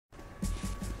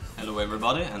Hello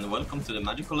everybody and welcome to the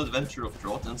magical adventure of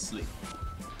Drought and Sleet.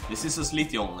 This is a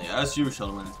Sleety only, as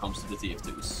usual when it comes to the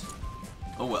TF2s.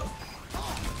 Oh well.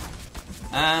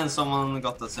 And someone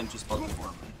got that sentry spot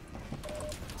before me.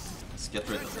 Let's get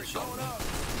rid of it, shall we?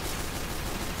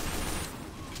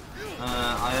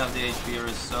 I have the HP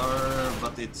reserve,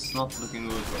 but it's not looking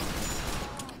good for me.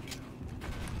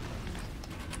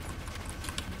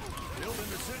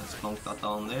 Let's plonk that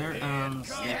down there and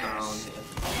sneak around here.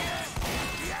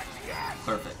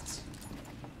 Perfect.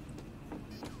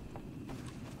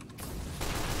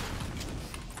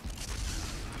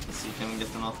 Let's see, can we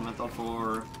get an ultimate up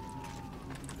for...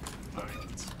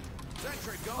 Perfect.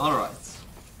 Alright.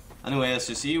 Anyway, as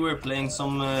you see, we're playing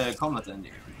some combat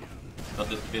engine.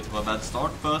 Got a bit of a bad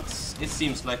start, but it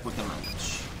seems like we can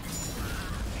manage.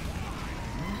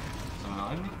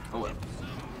 Oh well.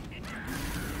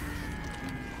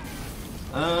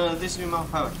 This new map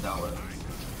Helltower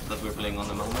that we're playing on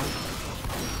the moment.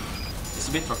 It's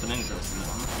a bit of an interesting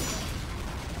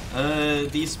one.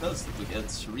 These spells that we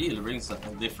get really brings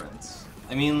something different.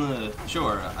 I mean,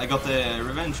 sure, I got the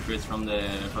revenge crit from the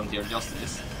Frontier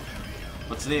Justice,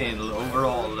 but still,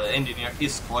 overall, Engineer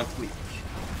is quite weak.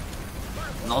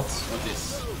 Not with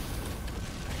this.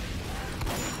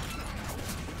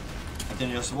 I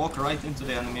can just walk right into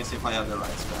the enemies if I have the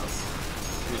right spells.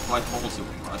 It's quite ballsy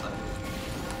with what I do.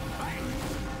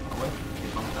 Oh wait, if you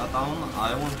knock that down,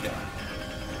 I won't care.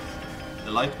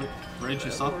 The light bridge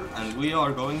is up, and we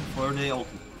are going for the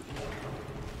ultimate.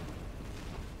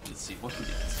 Let's see what we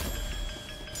get.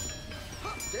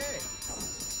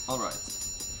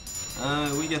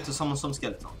 Alright. We get to summon some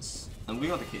skeletons, and we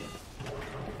got a kill.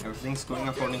 Everything's going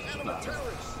according to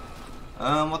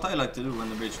plan. What I like to do when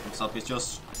the bridge comes up is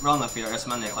just run up here as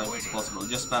many times as possible,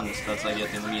 just spam the spells I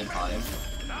get in the meantime.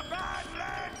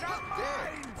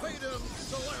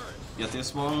 Get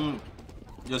this one,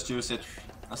 just use it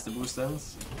as the boost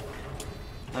ends,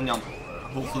 and jump over.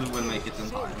 Hopefully we'll make it in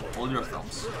time. Hold your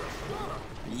thumbs.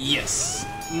 Yes!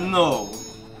 No!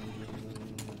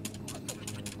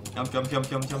 Jump.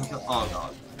 Oh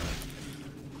god.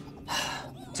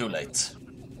 Too late.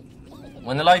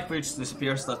 When the light bridge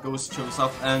disappears, that ghost shows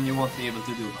up and you won't be able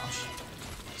to do much.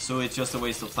 So it's just a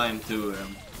waste of time to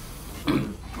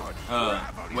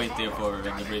wait there for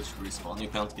the bridge to respawn. You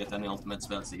can't get any ultimate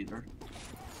spells either.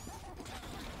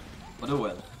 But oh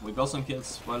well, we got some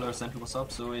kills while our sentry was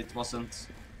up, so it wasn't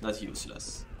that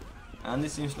useless. And it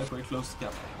seems like we're close to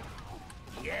cap.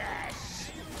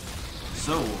 Yes!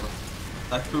 So,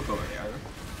 that cook over there,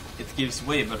 it gives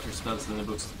way better spells than the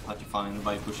books that you find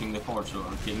by pushing the forge or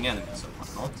killing enemies or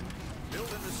whatnot.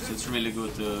 So it's really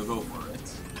good to go for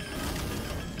it.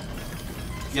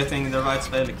 Getting the right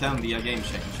spell can be a game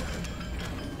changer.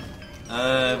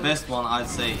 Best one I'd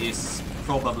say is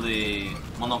probably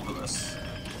Monoculous.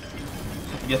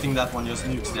 Getting that one just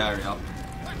nukes the area,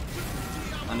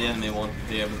 and the enemy won't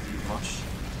be able to do much.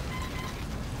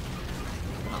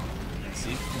 Now, let's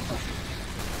see.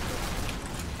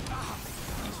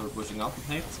 Thanks for pushing up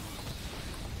with it.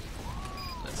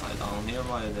 Let's hide down here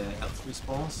while the health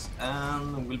respawns,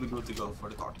 and we'll be good to go for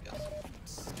the cart again.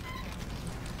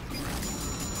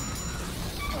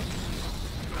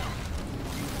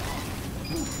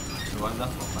 Survive that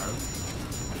one, barrel.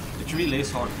 It really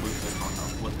is hard to push this cart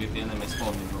up, what with the enemy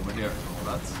spawning over here and all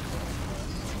that.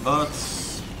 But,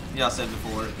 yeah, I said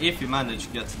before, if you manage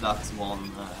to get that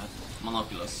one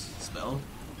Monoculous spell,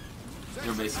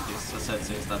 you're basically set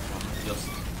since that one just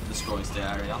destroys the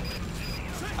area.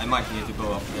 I might need to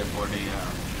go up there for the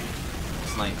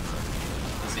sniper.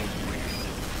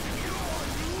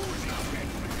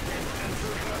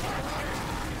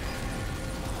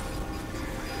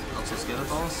 Lots of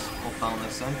skeletons, pop down the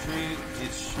sentry,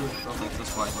 it should protect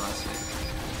us quite nicely.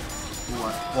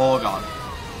 Oh god.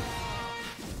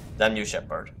 Damn you,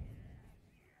 Shepherd.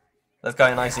 That guy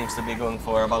and I seems to be going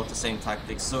for about the same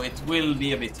tactics, so it will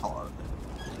be a bit hard.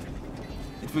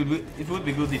 It would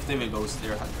be good if they will go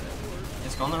steer ahead.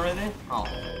 It's gone already? Oh.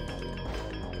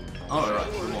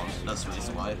 Alright, we won. That's the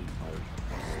reason why.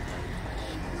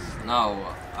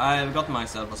 Now, I've got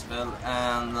myself a spell,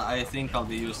 and I think I'll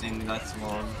be using that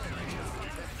one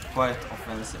quite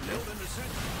offensively.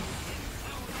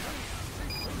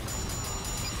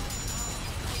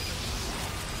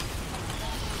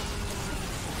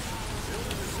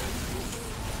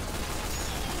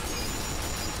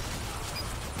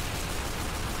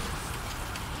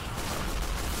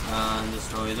 And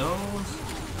destroy those.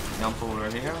 Jump over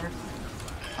here.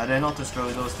 Had I not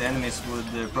destroyed those, the enemies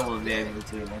would probably be able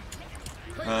to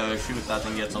shoot that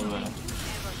and get some,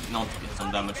 not get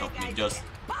some damage off me, just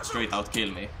straight out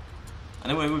kill me.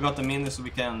 Anyway, we got the mini so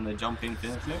we can jump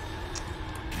infinitely.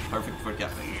 Perfect for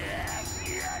capping.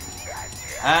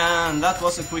 And that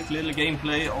was a quick little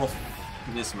gameplay of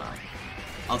this map.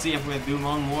 I'll see if we do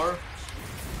one more.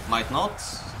 Might not,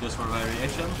 just for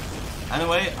variation.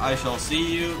 Anyway, I shall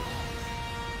see you...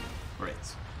 Great.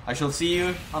 I shall see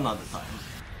you another time.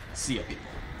 See ya, people.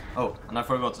 Oh, and I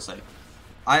forgot to say.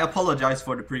 I apologize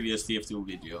for the previous TF2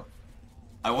 video.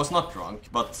 I was not drunk,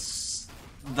 but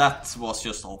that was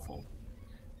just awful.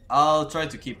 I'll try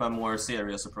to keep a more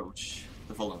serious approach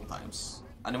the following times.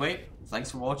 Anyway,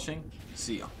 thanks for watching.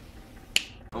 See ya.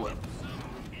 Oh well.